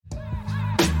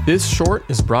This short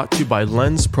is brought to you by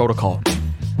Lens Protocol.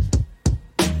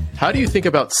 How do you think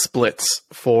about splits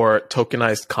for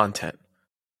tokenized content?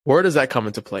 Where does that come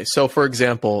into play? So, for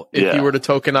example, if you were to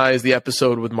tokenize the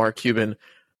episode with Mark Cuban,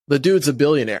 the dude's a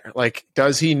billionaire. Like,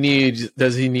 does he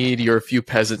need your few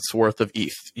peasants worth of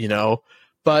ETH, you know?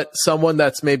 But someone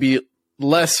that's maybe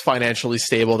less financially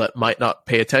stable that might not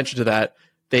pay attention to that,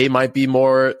 they might be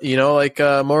more,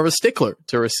 more of a stickler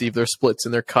to receive their splits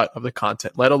and their cut of the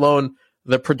content, let alone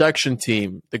the production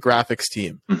team, the graphics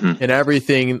team, and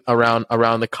everything around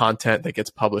the content that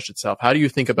gets published itself. How do you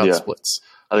think about splits?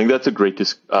 I think that's a great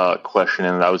question,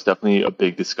 and that was definitely a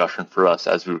big discussion for us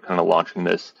as we were kind of launching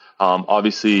this.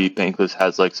 Obviously, Bankless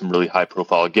has like some really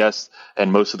high-profile guests,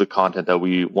 and most of the content that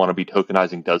we want to be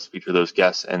tokenizing does feature those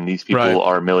guests, and these people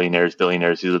are millionaires,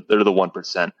 billionaires. They're the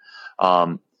 1%.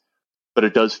 But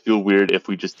it does feel weird if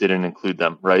we just didn't include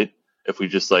them, right? If we're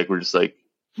just like,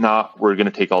 nah, we're going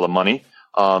to take all the money.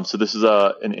 So this is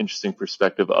an interesting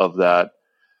perspective of that.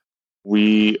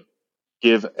 We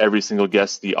give every single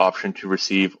guest the option to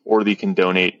receive, or they can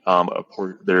donate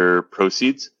their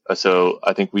proceeds. So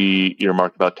I think we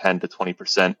earmarked about 10 to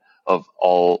 20% of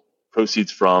all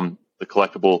proceeds from the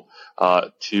collectible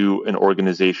to an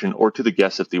organization or to the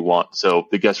guests if they want. So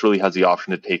the guest really has the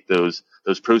option to take those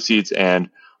proceeds. And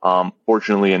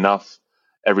fortunately enough,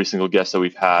 every single guest that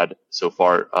we've had so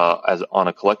far as on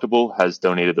a collectible has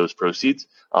donated those proceeds.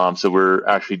 So we're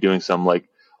actually doing some like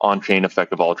on-chain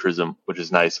effective altruism, which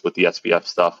is nice with the SBF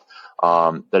stuff.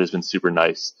 That has been super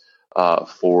nice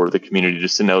for the community,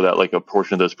 just to know that like a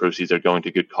portion of those proceeds are going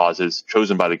to good causes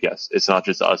chosen by the guests. It's not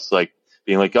just us like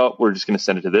being like, oh, we're just going to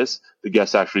send it to this. The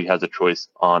guest actually has a choice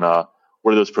on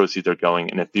where those proceeds are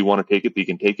going. And if they want to take it, they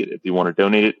can take it. If they want to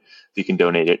donate it, they can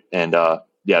donate it. And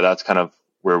that's kind of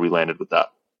where we landed with that.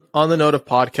 On the note of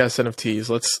podcast NFTs,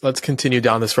 let's continue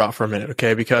down this route for a minute,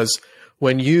 okay? Because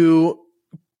when you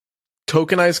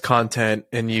tokenize content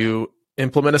and you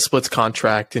implement a splits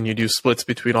contract and you do splits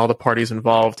between all the parties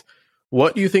involved,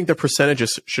 what do you think the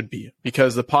percentages should be?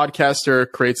 Because the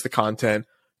podcaster creates the content,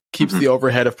 keeps the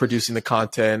overhead of producing the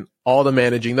content, all the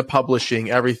managing, the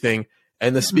publishing, everything,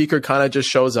 and the speaker kind of just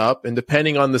shows up. And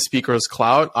depending on the speaker's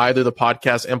clout, either the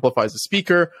podcast amplifies the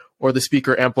speaker or the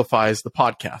speaker amplifies the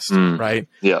podcast, right?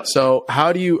 Yeah. So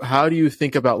how do you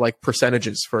think about like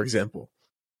percentages, for example?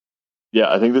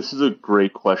 Yeah, I think this is a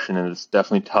great question, and it's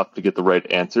definitely tough to get the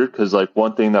right answer, because like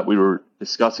one thing that we were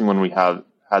discussing when we had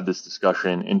this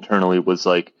discussion internally was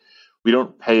like, we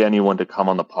don't pay anyone to come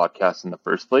on the podcast in the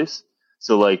first place.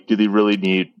 So like, do they really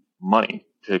need money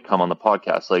to come on the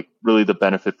podcast? Like, really the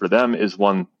benefit for them is,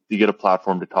 one, you get a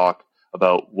platform to talk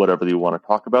about whatever they want to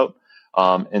talk about.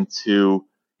 And two,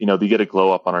 they get a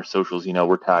glow up on our socials.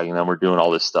 We're tagging them, we're doing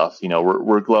all this stuff.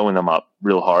 We're glowing them up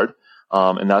real hard.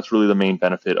 And that's really the main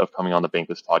benefit of coming on the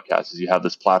Bankless podcast, is you have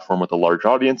this platform with a large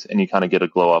audience and you kind of get a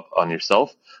glow up on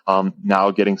yourself.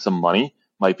 Now getting some money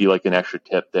might be like an extra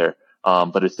tip there.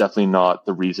 But it's definitely not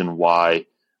the reason why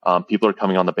people are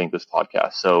coming on the Bankless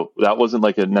podcast. So that wasn't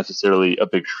like necessarily a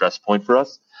big stress point for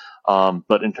us.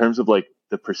 But in terms of like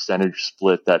the percentage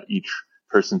split that each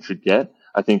person should get,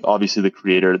 I think obviously the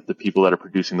creator, the people that are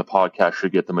producing the podcast,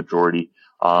 should get the majority.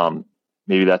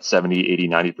 Maybe that's 70, 80,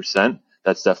 90%.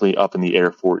 That's definitely up in the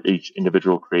air for each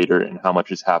individual creator and how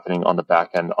much is happening on the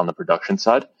back end on the production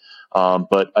side.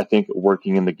 But I think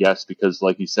working in the guest, because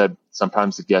like you said,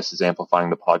 sometimes the guest is amplifying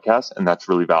the podcast, and that's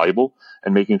really valuable,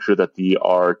 and making sure that they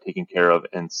are taken care of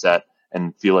and set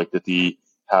and feel like that they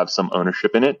have some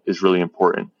ownership in it is really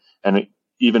important. And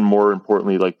even more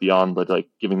importantly, like beyond like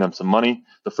giving them some money,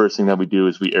 the first thing that we do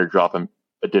is we airdrop them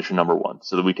edition number 1,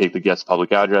 so that we take the guest's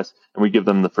public address and we give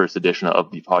them the first edition of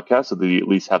the podcast, so they at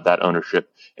least have that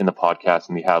ownership in the podcast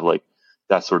and they have like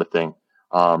that sort of thing.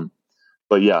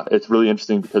 But yeah, it's really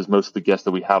interesting because most of the guests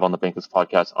that we have on the Bankless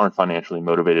podcast aren't financially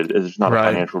motivated. There's not a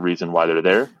financial reason why they're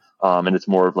there. And it's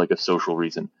more of like a social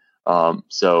reason.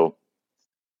 So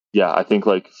yeah, I think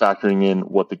like factoring in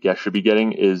what the guest should be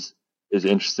getting is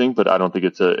interesting, but I don't think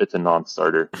it's a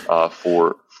non-starter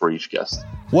for each guest.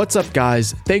 What's up,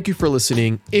 guys? Thank you for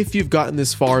listening. If you've gotten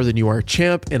this far, then you are a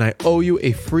champ, and I owe you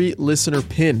a free listener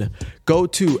pin. Go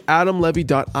to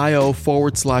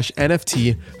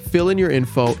adamlevy.io/NFT, fill in your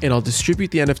info, and I'll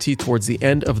distribute the NFT towards the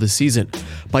end of the season.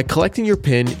 By collecting your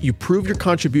pin, you prove your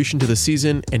contribution to the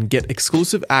season and get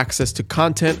exclusive access to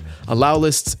content, allow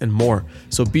lists, and more.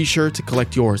 So be sure to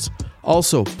collect yours.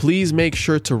 Also, please make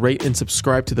sure to rate and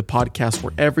subscribe to the podcast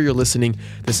wherever you're listening.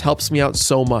 This helps me out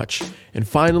so much. And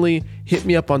finally, hit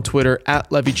me up on Twitter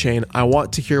 @LevyChain. I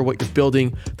want to hear what you're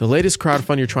building, the latest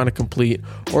crowdfund you're trying to complete,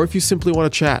 or if you simply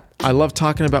want to chat. I love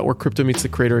talking about where crypto meets the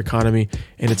creator economy,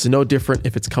 and it's no different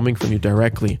if it's coming from you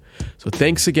directly. So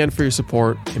thanks again for your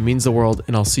support. It means the world,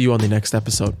 and I'll see you on the next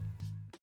episode.